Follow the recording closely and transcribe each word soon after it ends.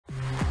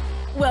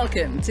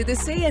Welcome to the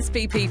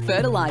CSBP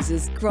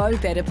Fertilisers Grow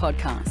Better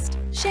Podcast,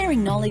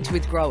 sharing knowledge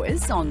with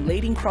growers on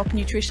leading crop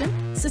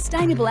nutrition,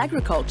 sustainable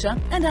agriculture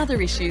and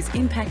other issues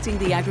impacting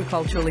the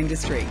agricultural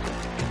industry.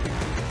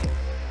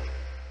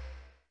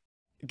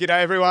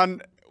 G'day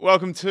everyone,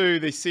 welcome to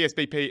the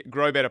CSBP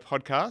Grow Better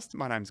Podcast.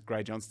 My name's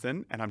Gray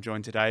Johnston and I'm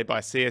joined today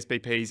by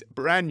CSBP's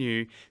brand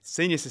new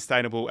Senior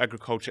Sustainable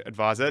Agriculture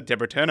Advisor,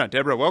 Deborah Turner.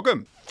 Deborah,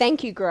 welcome.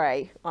 Thank you,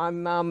 Gray.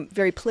 I'm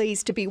very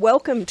pleased to be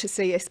welcomed to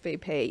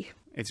CSBP.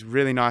 It's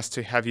really nice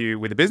to have you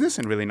with the business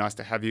and really nice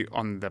to have you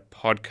on the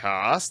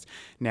podcast.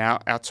 Now,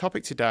 our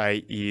topic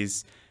today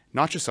is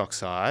nitrous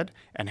oxide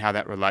and how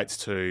that relates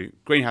to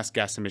greenhouse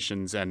gas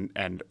emissions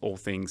and all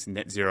things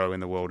net zero in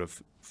the world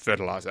of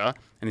fertiliser.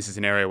 And this is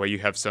an area where you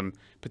have some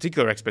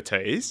particular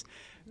expertise.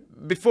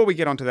 Before we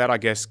get onto that, I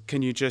guess,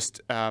 can you just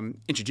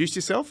introduce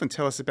yourself and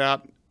tell us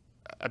about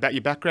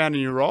your background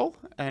and your role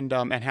and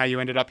how you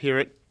ended up here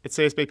at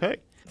CSBP?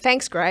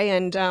 Thanks, Gray.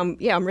 And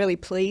I'm really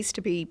pleased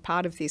to be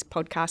part of this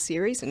podcast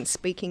series and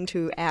speaking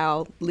to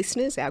our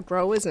listeners, our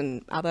growers,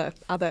 and other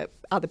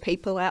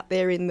people out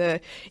there in the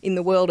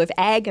world of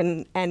ag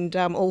and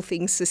all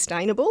things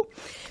sustainable.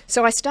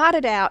 So I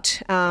started out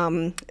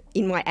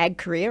in my ag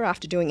career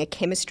after doing a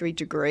chemistry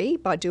degree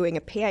by doing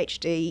a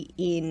PhD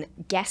in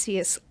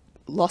gaseous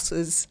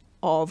losses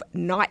of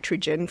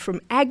nitrogen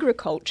from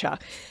agriculture,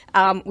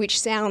 which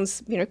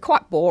sounds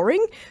quite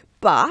boring.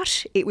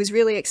 But it was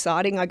really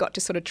exciting. I got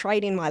to sort of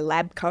trade in my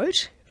lab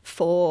coat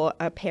for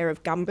a pair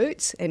of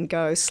gumboots and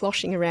go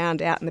sloshing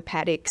around out in the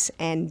paddocks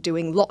and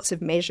doing lots of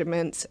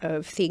measurements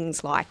of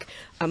things like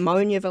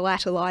ammonia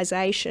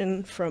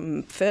volatilisation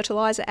from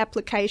fertiliser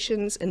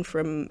applications and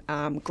from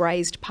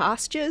grazed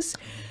pastures,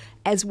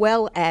 as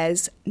well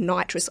as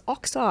nitrous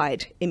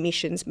oxide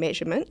emissions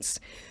measurements,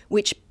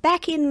 which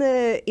back in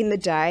the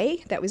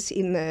day, that was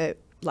in the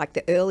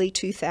early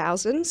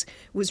 2000s,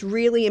 was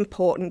really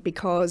important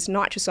because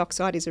nitrous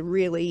oxide is a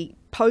really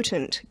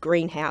potent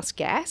greenhouse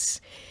gas,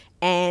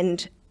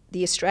 and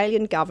the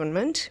Australian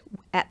government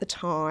at the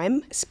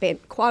time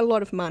spent quite a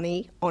lot of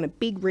money on a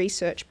big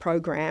research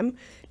program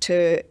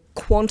to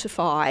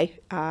quantify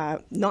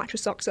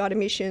nitrous oxide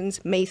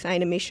emissions,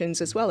 methane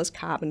emissions, as well as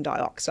carbon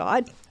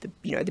dioxide,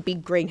 the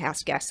big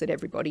greenhouse gas that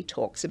everybody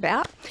talks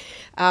about.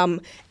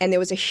 And there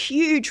was a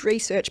huge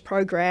research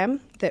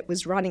program that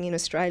was running in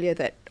Australia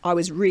that I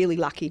was really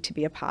lucky to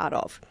be a part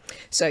of.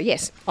 So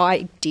yes,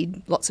 I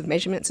did lots of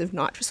measurements of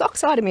nitrous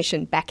oxide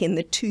emission back in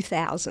the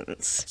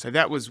 2000s. So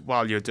that was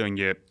while you were doing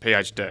your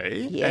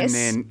PhD. Yes. And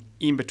then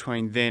in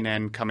between then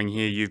and coming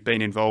here, you've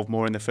been involved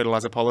more in the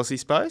fertiliser policy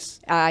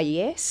space?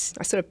 Yes.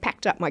 I sort of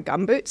packed up my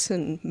gumboots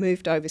and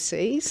moved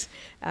overseas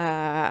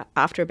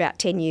after about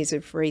 10 years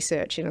of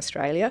research in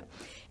Australia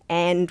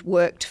and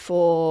worked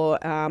for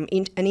an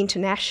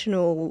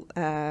international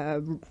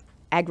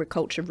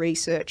agriculture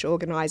research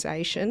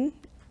organisation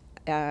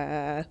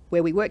where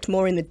we worked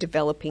more in the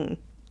developing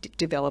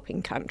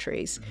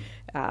countries,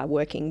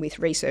 working with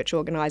research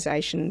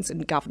organisations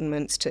and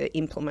governments to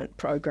implement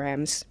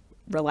programs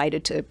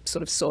related to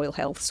sort of soil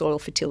health, soil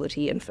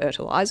fertility and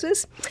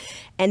fertilisers.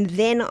 And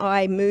then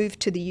I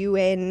moved to the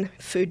UN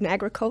Food and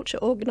Agriculture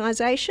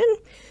Organisation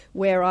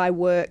where I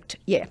worked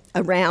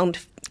around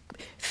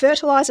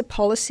fertiliser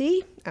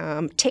policy,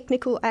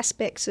 technical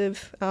aspects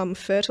of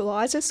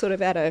fertiliser, sort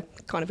of at a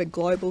kind of a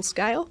global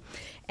scale.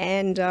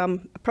 And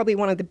probably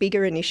one of the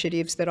bigger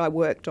initiatives that I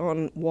worked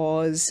on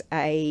was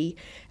a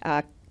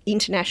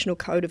international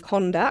code of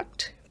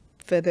conduct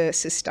for the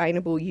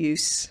sustainable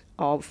use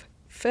of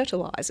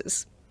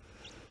fertilisers.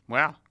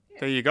 Wow,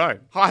 there you go.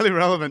 Highly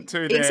relevant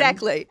to them.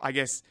 Exactly. I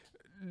guess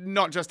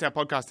not just our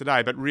podcast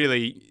today, but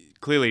really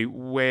clearly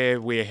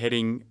where we're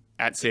heading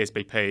at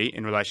CSBP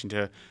in relation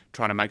to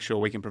trying to make sure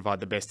we can provide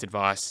the best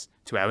advice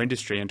to our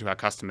industry and to our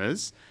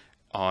customers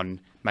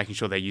on making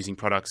sure they're using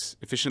products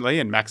efficiently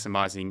and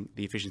maximising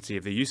the efficiency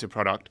of the use of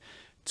product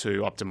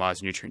to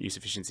optimise nutrient use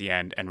efficiency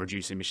and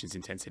reduce emissions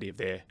intensity of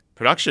their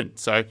production.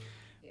 So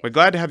we're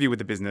glad to have you with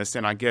the business,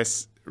 and I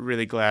guess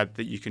really glad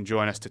that you can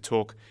join us to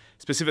talk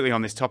specifically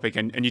on this topic.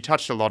 And you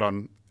touched a lot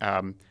on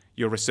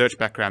your research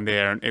background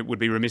there, and it would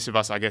be remiss of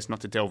us, I guess, not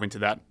to delve into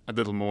that a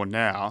little more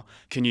now.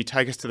 Can you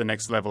take us to the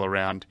next level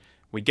around,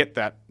 we get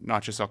that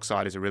nitrous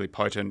oxide is a really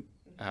potent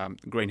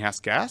greenhouse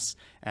gas,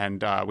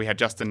 and we had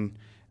Justin,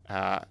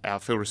 our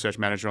field research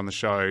manager, on the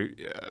show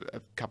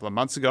a couple of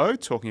months ago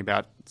talking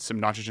about some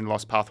nitrogen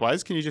loss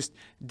pathways. Can you just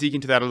dig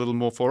into that a little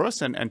more for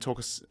us and talk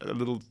us a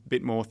little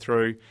bit more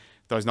through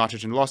those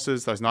nitrogen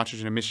losses, those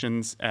nitrogen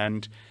emissions,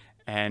 and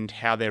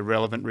how they're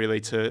relevant really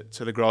to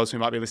the growers who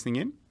might be listening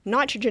in?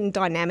 Nitrogen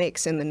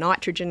dynamics and the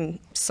nitrogen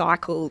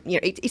cycle,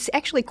 it's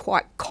actually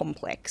quite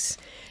complex.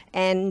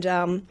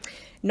 And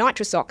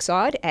nitrous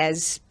oxide,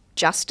 as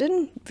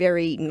Justin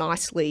very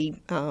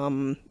nicely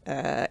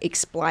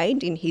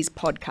explained in his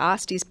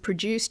podcast, is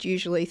produced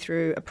usually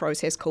through a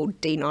process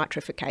called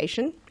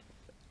denitrification.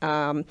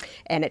 And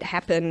it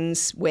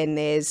happens when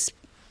there's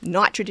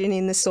nitrogen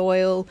in the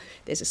soil,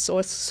 there's a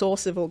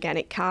source of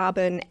organic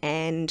carbon,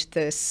 and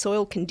the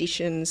soil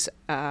conditions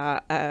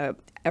are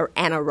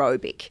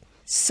anaerobic.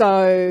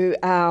 So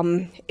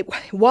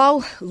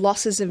while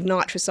losses of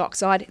nitrous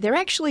oxide, they're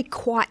actually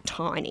quite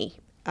tiny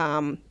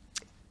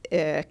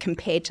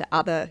compared to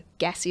other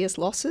gaseous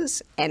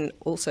losses and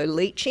also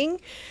leaching.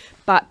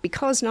 But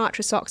because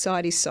nitrous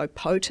oxide is so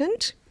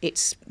potent,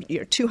 it's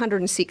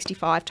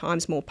 265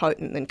 times more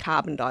potent than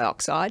carbon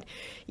dioxide.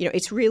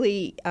 It's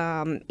really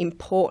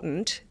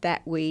important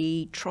that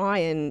we try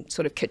and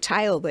sort of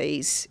curtail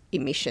these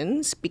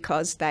emissions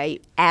because they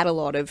add a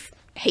lot of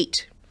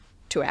heat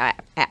to our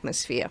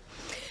atmosphere.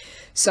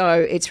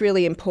 So it's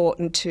really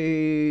important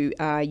to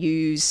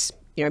use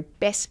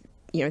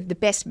the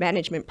best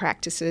management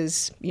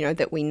practices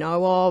that we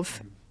know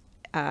of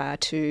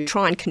to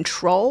try and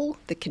control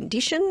the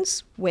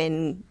conditions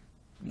when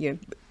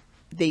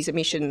these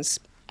emissions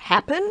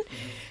happen,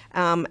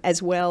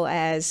 as well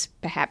as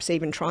perhaps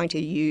even trying to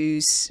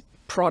use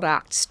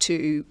products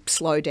to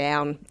slow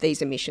down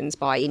these emissions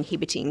by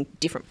inhibiting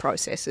different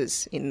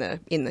processes in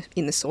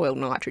the soil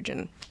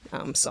nitrogen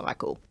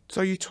cycle.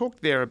 So you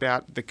talked there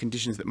about the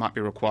conditions that might be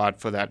required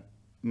for that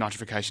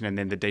nitrification and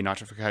then the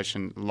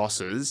denitrification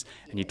losses,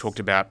 and you talked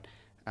about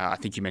I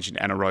think you mentioned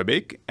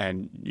anaerobic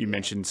and you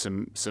mentioned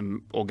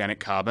some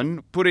organic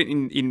carbon. Put it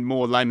in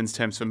more layman's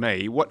terms for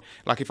me.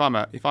 If I'm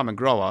a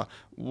grower,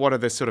 what are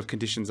the sort of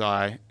conditions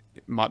I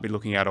might be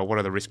looking at, or what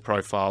are the risk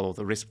profile or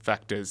the risk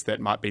factors that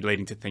might be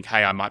leading to think,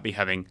 hey, I might be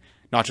having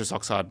nitrous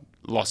oxide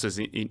losses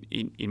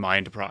in my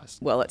enterprise?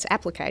 Well, it's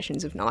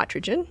applications of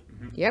nitrogen.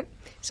 Mm-hmm. Yep.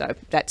 So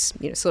that's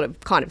sort of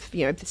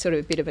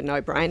a bit of a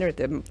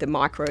no-brainer. The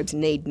microbes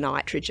need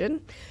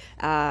nitrogen.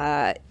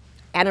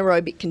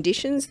 Anaerobic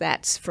conditions,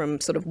 that's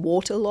from sort of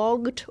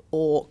waterlogged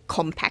or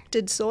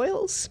compacted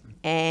soils,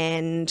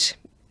 and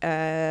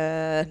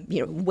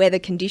weather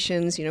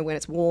conditions, when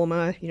it's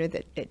warmer,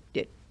 that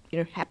it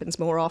happens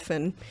more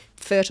often.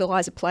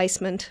 Fertiliser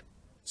placement.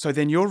 So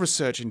then your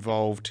research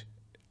involved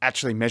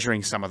actually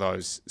measuring some of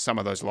those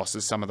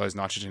losses, some of those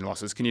nitrogen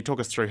losses. Can you talk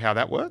us through how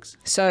that works?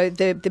 So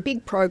the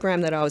big program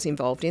that I was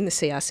involved in, the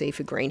CRC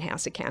for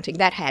greenhouse accounting,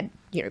 that had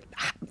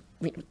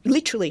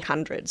literally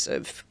hundreds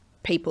of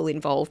people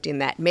involved in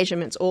that,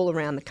 measurements all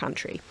around the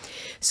country.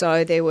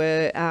 So there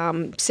were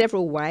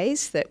several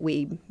ways that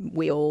we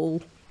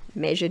all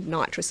measured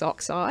nitrous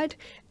oxide.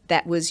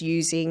 That was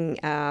using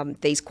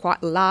these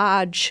quite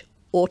large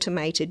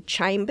automated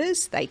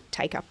chambers. They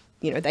take up,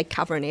 they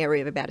cover an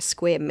area of about a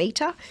square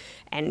metre,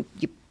 and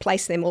you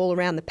place them all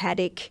around the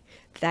paddock.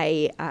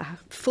 They are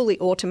fully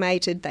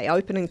automated. They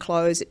open and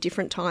close at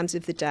different times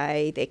of the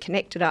day. They're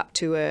connected up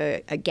to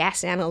a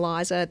gas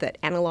analyser that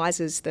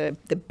analyses the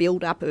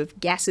build-up of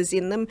gases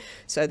in them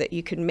so that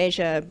you can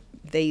measure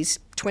these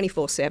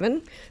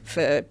 24/7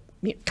 for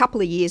a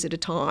couple of years at a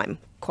time,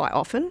 quite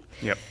often.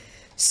 Yep.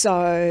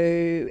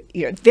 So,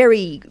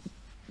 very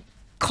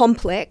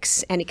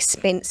complex and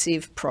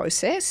expensive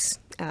process.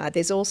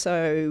 There's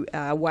also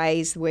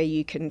ways where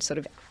you can sort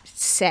of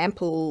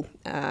sample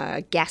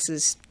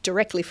gases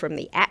directly from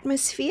the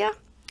atmosphere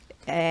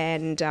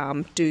and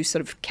do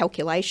sort of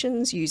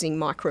calculations using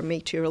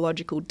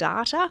micrometeorological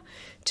data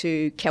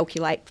to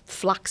calculate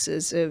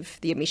fluxes of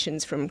the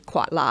emissions from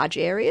quite large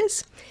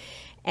areas.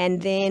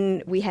 And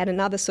then we had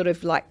another sort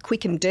of like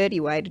quick and dirty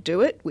way to do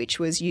it, which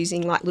was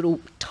using like little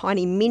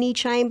tiny mini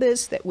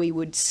chambers that we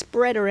would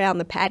spread around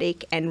the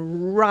paddock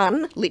and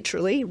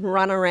literally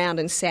run around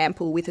and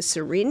sample with a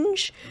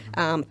syringe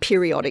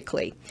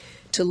periodically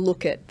to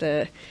look at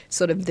the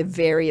sort of the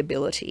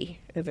variability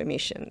of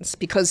emissions,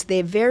 because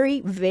they're very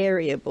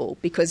variable,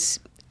 because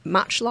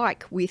much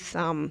like with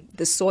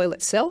the soil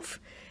itself,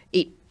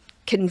 it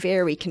can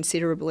vary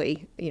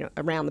considerably,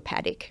 around the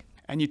paddock.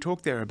 And you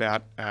talked there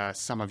about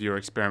some of your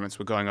experiments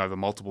were going over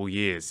multiple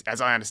years. As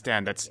I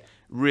understand, that's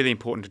really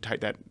important to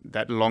take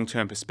that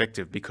long-term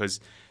perspective, because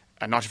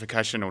a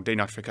nitrification or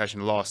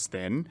denitrification loss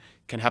then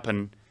can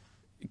happen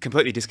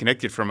completely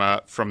disconnected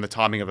from the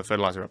timing of a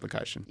fertiliser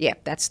application. Yeah,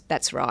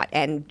 that's right.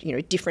 And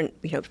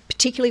different,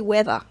 particularly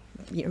weather,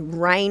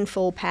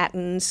 rainfall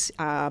patterns.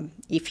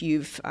 If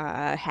you've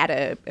had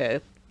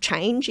a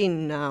change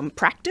in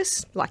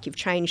practice, like you've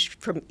changed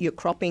from your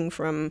cropping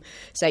from,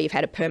 say, you've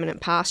had a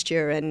permanent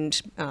pasture and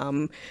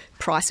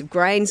price of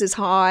grains is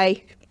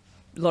high.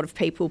 A lot of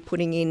people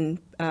putting in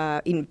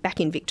back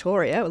in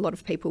Victoria, a lot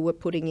of people were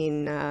putting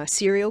in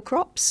cereal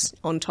crops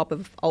on top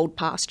of old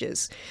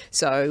pastures.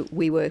 So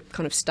we were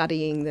kind of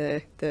studying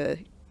the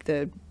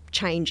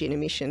change in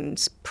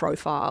emissions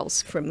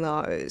profiles from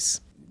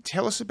those.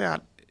 Tell us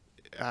about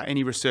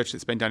any research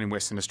that's been done in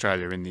Western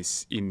Australia in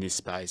this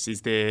space.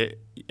 Is there,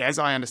 as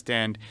I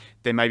understand,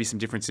 there may be some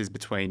differences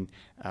between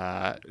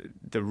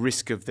the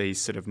risk of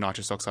these sort of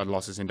nitrous oxide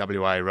losses in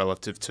WA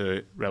relative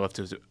to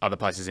other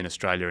places in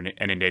Australia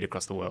and indeed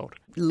across the world?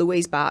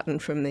 Louise Barton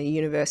from the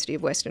University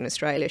of Western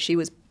Australia, she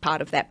was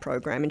part of that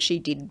program, and she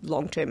did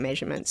long-term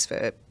measurements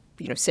for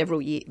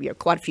several years,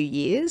 quite a few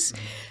years,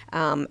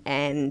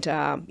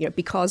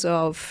 because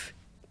of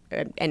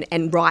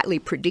and rightly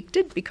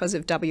predicted, because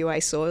of WA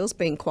soils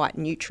being quite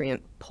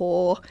nutrient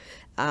poor,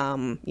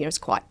 It's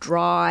quite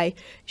dry.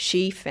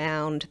 She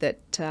found that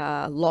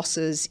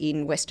losses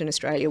in Western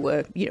Australia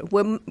were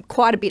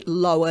quite a bit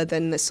lower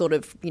than the sort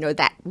of,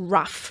 that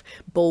rough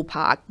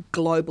ballpark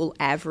global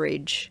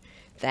average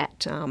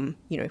that,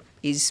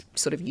 is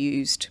sort of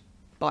used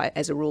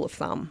as a rule of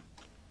thumb,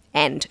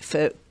 and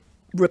for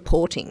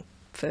reporting,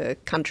 for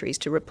countries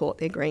to report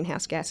their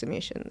greenhouse gas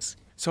emissions.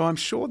 So I'm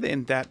sure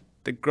then that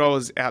the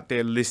growers out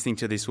there listening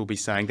to this will be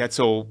saying that's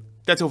all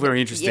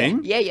very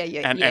interesting. Yeah.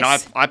 And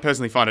I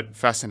personally find it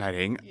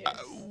fascinating. Yes.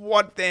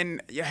 What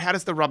then? How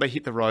does the rubber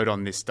hit the road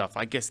on this stuff?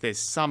 I guess there's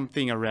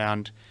something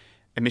around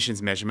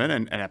emissions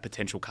measurement and a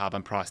potential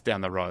carbon price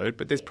down the road,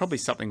 but there's probably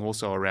something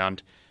also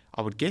around,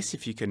 I would guess,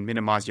 if you can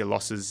minimise your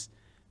losses,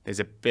 there's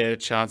a better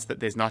chance that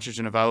there's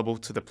nitrogen available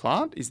to the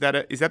plant. Is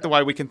that the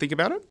way we can think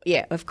about it?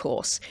 Yeah, of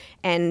course.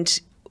 And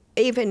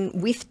even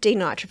with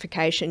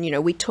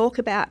denitrification, we talk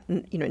about,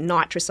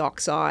 nitrous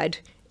oxide,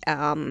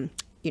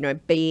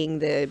 being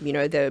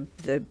the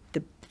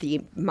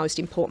most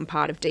important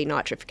part of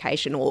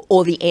denitrification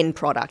or the end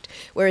product,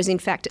 whereas in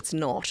fact it's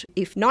not.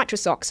 If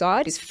nitrous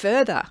oxide is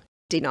further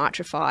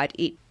denitrified,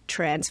 it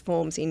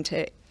transforms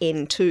into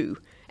N2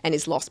 and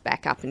is lost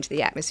back up into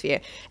the atmosphere.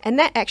 And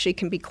that actually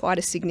can be quite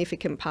a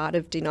significant part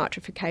of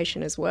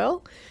denitrification as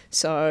well.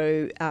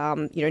 So,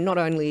 not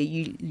only are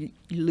you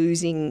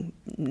losing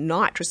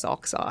nitrous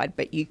oxide,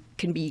 but you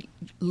can be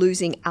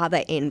losing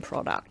other end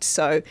products.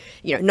 So,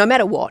 no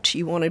matter what,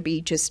 you want to be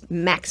just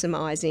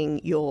maximising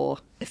your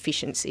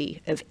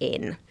efficiency of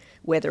N,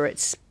 whether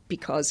it's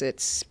because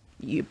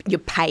you're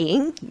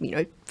paying,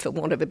 for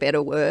want of a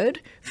better word,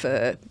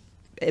 for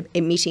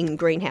emitting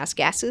greenhouse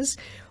gases,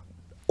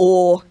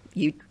 or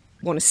you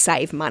want to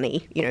save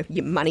money, your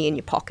money in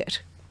your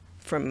pocket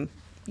from,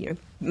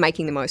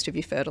 making the most of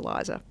your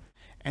fertiliser.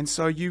 And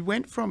so you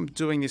went from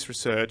doing this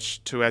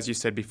research to, as you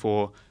said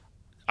before,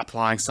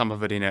 applying some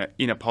of it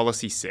in a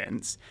policy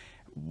sense.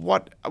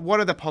 What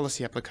are the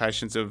policy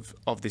applications of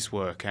this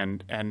work,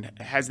 and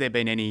has there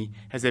been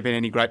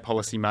any great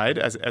policy made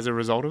as a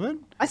result of it?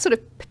 I sort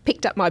of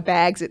picked up my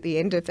bags at the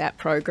end of that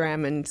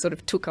program and sort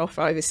of took off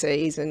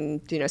overseas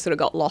and sort of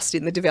got lost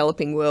in the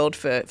developing world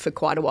for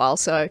quite a while.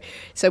 So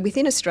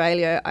within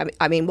Australia,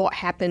 I mean, what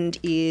happened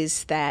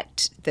is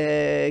that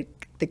the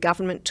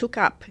government took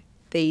up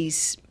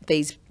these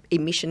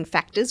emission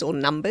factors or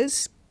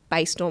numbers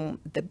based on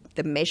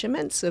the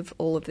measurements of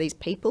all of these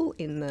people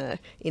in the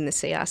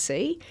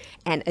CRC,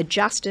 and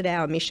adjusted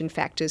our emission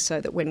factors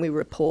so that when we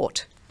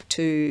report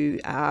to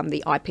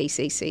the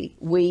IPCC,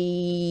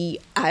 we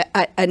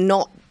are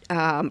not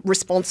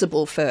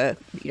responsible for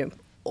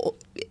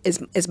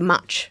as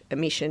much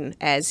emission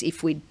as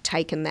if we'd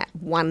taken that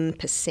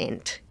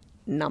 1%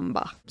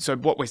 number. So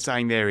what we're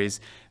saying there is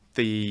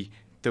the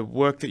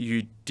work that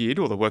you did,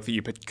 or the work that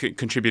you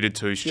contributed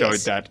to, showed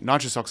that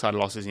nitrous oxide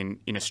losses in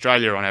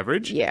Australia on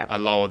average are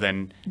lower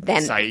than,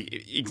 say,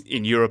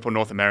 in Europe or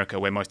North America,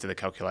 where most of the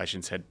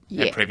calculations had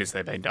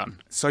previously been done.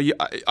 So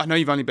I know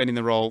you've only been in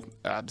the role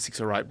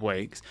 6 or 8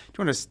 weeks.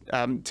 Do you want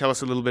to tell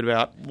us a little bit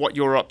about what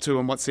you're up to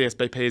and what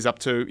CSBP is up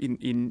to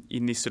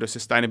in this sort of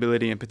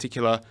sustainability, in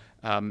particular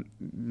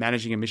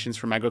managing emissions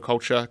from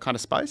agriculture kind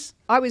of space?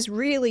 I was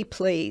really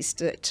pleased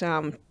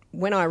that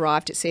when I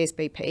arrived at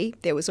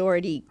CSBP, there was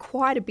already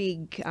quite a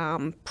big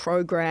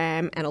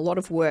program and a lot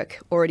of work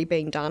already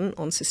being done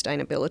on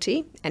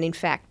sustainability. And in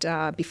fact,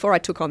 before I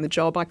took on the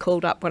job, I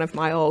called up one of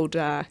my old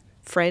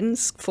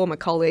friends, former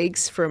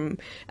colleagues from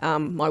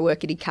my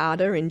work at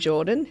ICADA in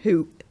Jordan,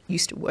 who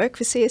used to work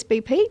for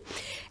CSBP,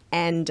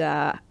 and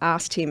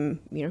asked him,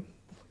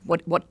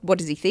 what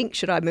does he think?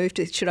 Should I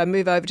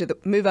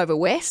move over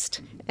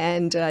west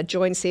and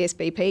join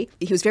CSBP?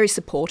 He was very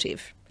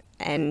supportive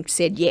and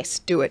said, yes,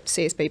 do it.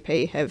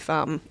 CSBP have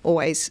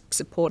always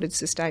supported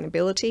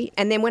sustainability.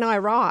 And then when I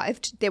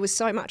arrived, there was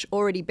so much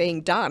already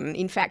being done.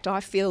 In fact, I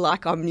feel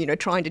like I'm,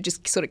 trying to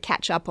just sort of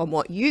catch up on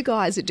what you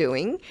guys are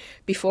doing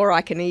before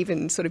I can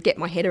even sort of get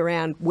my head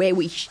around where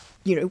we,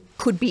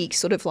 could be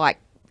sort of like,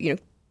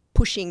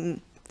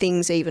 pushing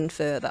things even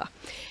further.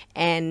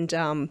 And,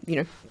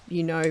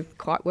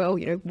 quite well,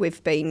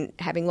 we've been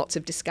having lots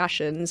of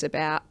discussions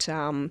about,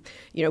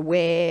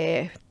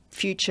 where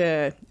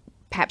future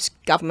perhaps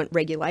government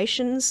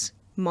regulations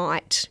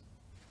might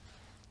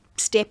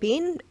step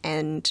in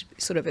and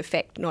sort of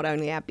affect not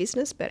only our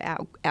business but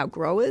our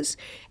growers,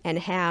 and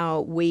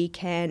how we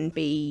can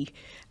be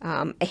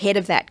ahead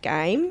of that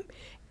game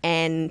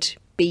and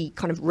be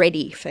kind of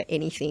ready for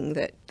anything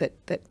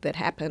that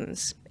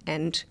happens.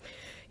 And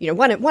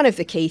one of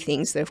the key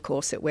things that, of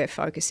course, that we're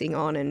focusing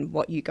on, and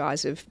what you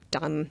guys have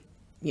done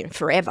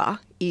forever,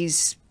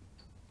 is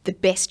the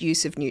best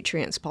use of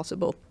nutrients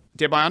possible.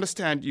 Deb, I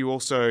understand you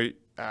also,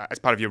 as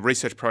part of your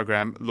research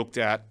program, looked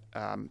at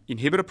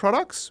inhibitor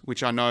products,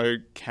 which I know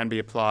can be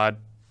applied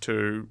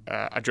to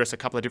address a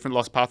couple of different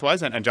loss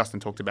pathways, and Justin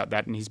talked about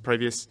that in his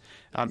previous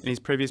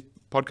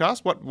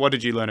podcast. What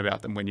did you learn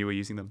about them when you were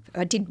using them?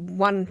 I did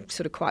one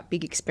sort of quite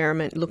big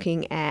experiment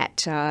looking at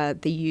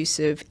the use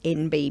of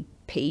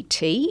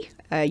NBPT,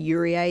 a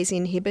urease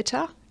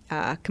inhibitor,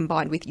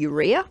 combined with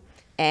urea.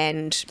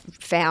 and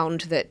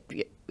found that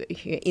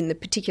in the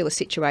particular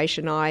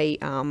situation I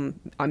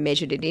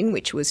measured it in,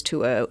 which was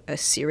to a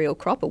cereal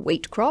crop, a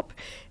wheat crop,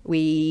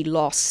 we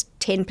lost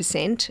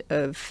 10%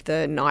 of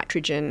the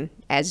nitrogen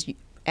as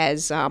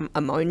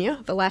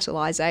ammonia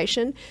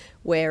volatilisation,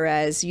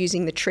 whereas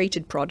using the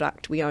treated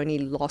product we only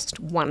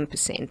lost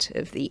 1%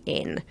 of the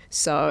N.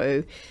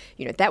 So,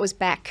 that was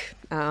back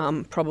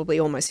probably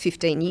almost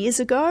 15 years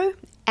ago.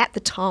 At the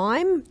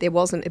time, there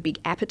wasn't a big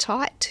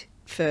appetite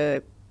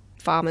for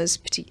farmers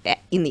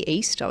in the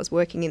east. I was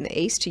working in the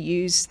east to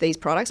use these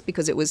products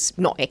because it was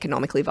not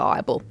economically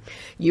viable.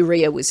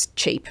 Urea was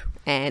cheap,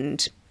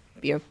 and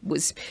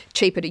was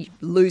cheaper to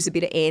lose a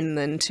bit of N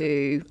than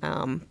to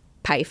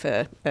pay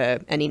for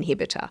an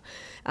inhibitor.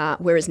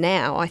 Whereas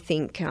now, I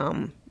think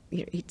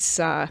it's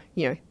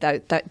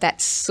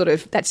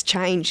that's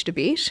changed a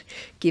bit,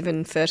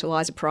 given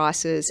fertiliser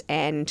prices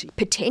and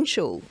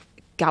potential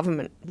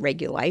government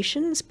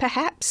regulations,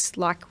 perhaps,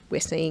 like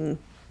we're seeing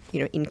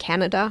in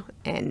Canada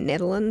and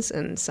Netherlands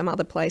and some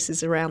other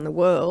places around the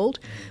world,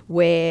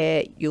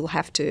 where you'll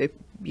have to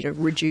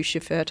reduce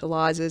your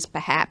fertilisers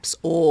perhaps,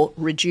 or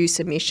reduce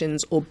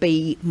emissions, or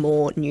be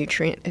more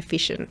nutrient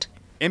efficient.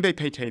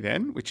 NBPT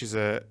then, which is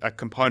a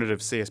component of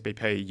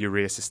CSBP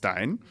Urea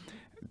Sustain,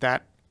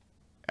 that,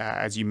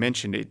 as you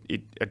mentioned,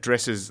 it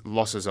addresses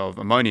losses of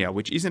ammonia,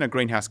 which isn't a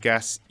greenhouse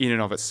gas in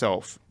and of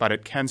itself, but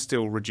it can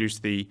still reduce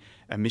the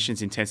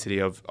emissions intensity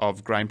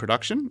of grain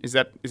production. Is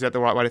that the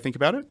right way to think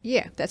about it?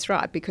 Yeah, that's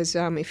right, because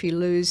if you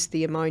lose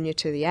the ammonia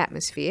to the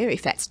atmosphere,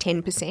 if that's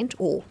 10%,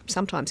 or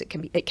sometimes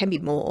it can be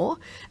more,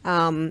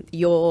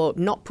 you're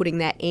not putting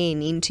that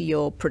into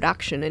your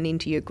production and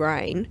into your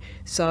grain.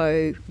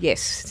 So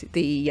yes,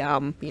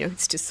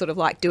 it's just sort of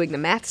like doing the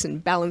maths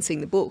and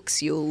balancing the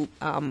books. You'll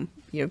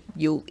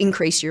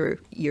increase your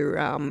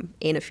N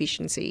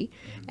efficiency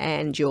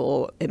and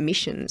your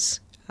emissions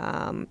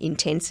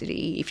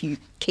intensity if you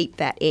keep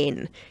that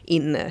N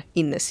in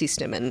the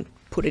system and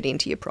put it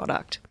into your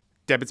product.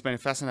 Deb, it's been a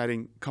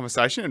fascinating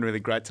conversation and really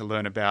great to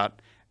learn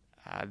about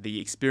the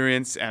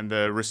experience and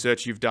the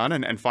research you've done,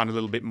 and find a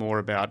little bit more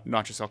about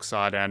nitrous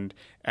oxide and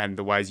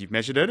the ways you've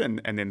measured it,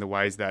 and then the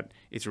ways that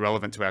it's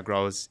relevant to our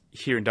growers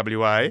here in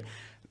WA.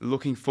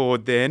 Looking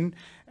forward then,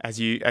 as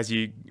you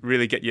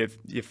really get your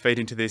feet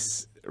into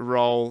this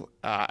role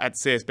at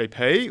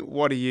CSBP,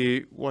 what are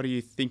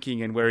you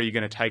thinking, and where are you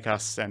going to take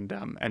us and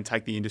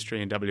take the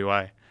industry in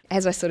WA?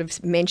 As I sort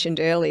of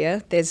mentioned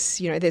earlier, there's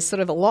sort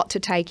of a lot to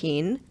take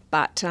in,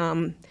 but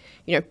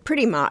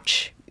pretty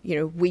much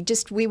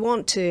we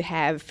want to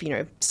have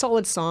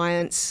solid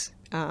science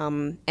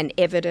and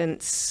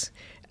evidence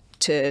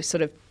to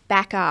sort of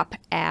back up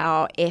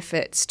our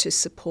efforts to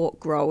support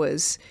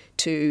growers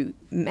to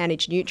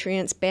manage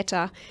nutrients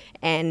better,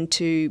 and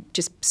to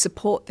just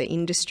support the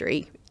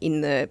industry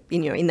in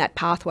that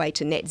pathway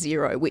to net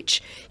zero,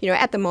 which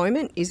at the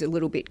moment is a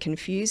little bit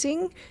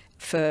confusing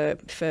for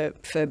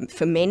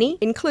many,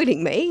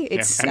 including me.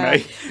 It's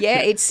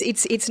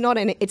it's not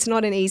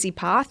an easy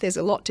path. There's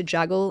a lot to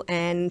juggle,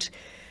 and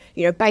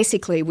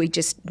basically we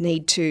just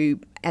need to,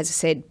 as I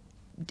said,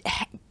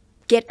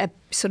 get a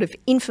sort of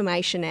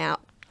information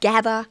out,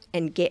 gather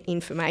and get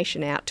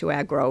information out to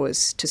our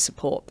growers to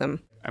support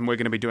them. And we're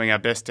going to be doing our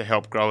best to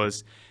help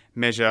growers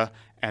measure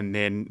and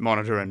then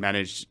monitor and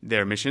manage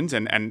their emissions.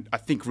 And I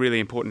think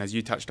really important, as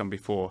you touched on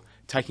before,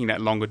 taking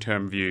that longer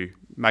term view,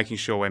 making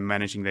sure we're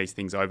managing these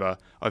things over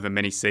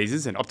many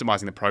seasons and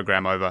optimising the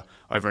program over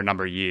a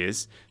number of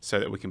years, so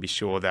that we can be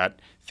sure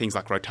that things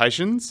like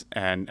rotations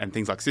and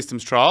things like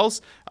systems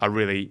trials are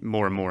really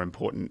more and more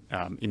important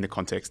in the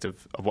context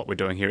of what we're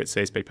doing here at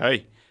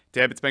CSBP.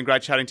 Deb, it's been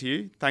great chatting to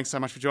you. Thanks so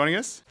much for joining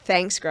us.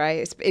 Thanks,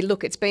 Gray.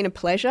 It's been a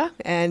pleasure,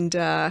 and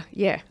I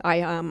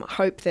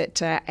hope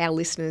that our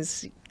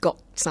listeners got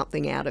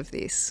something out of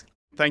this.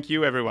 Thank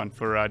you, everyone,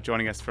 for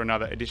joining us for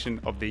another edition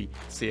of the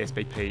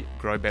CSBP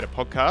Grow Better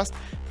podcast.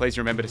 Please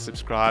remember to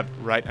subscribe,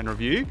 rate and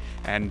review,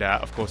 and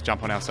of course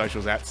jump on our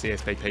socials at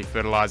CSBP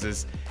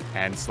Fertilisers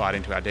and slide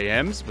into our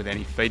DMs with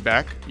any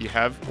feedback you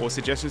have or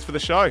suggestions for the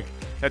show.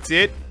 That's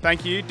it.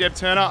 Thank you, Deb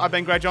Turner. I've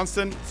been Gray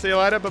Johnston. See you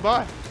later.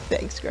 Bye-bye.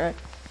 Thanks, Gray.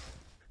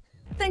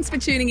 Thanks for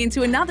tuning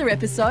into another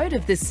episode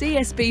of the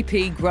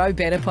CSBP Grow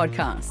Better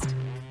podcast.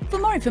 For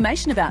more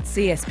information about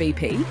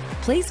CSBP,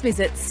 please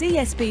visit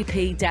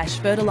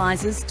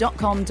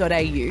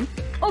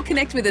csbp-fertilisers.com.au or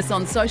connect with us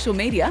on social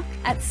media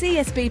at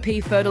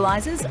CSBP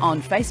Fertilisers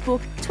on Facebook,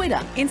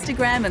 Twitter,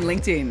 Instagram and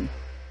LinkedIn.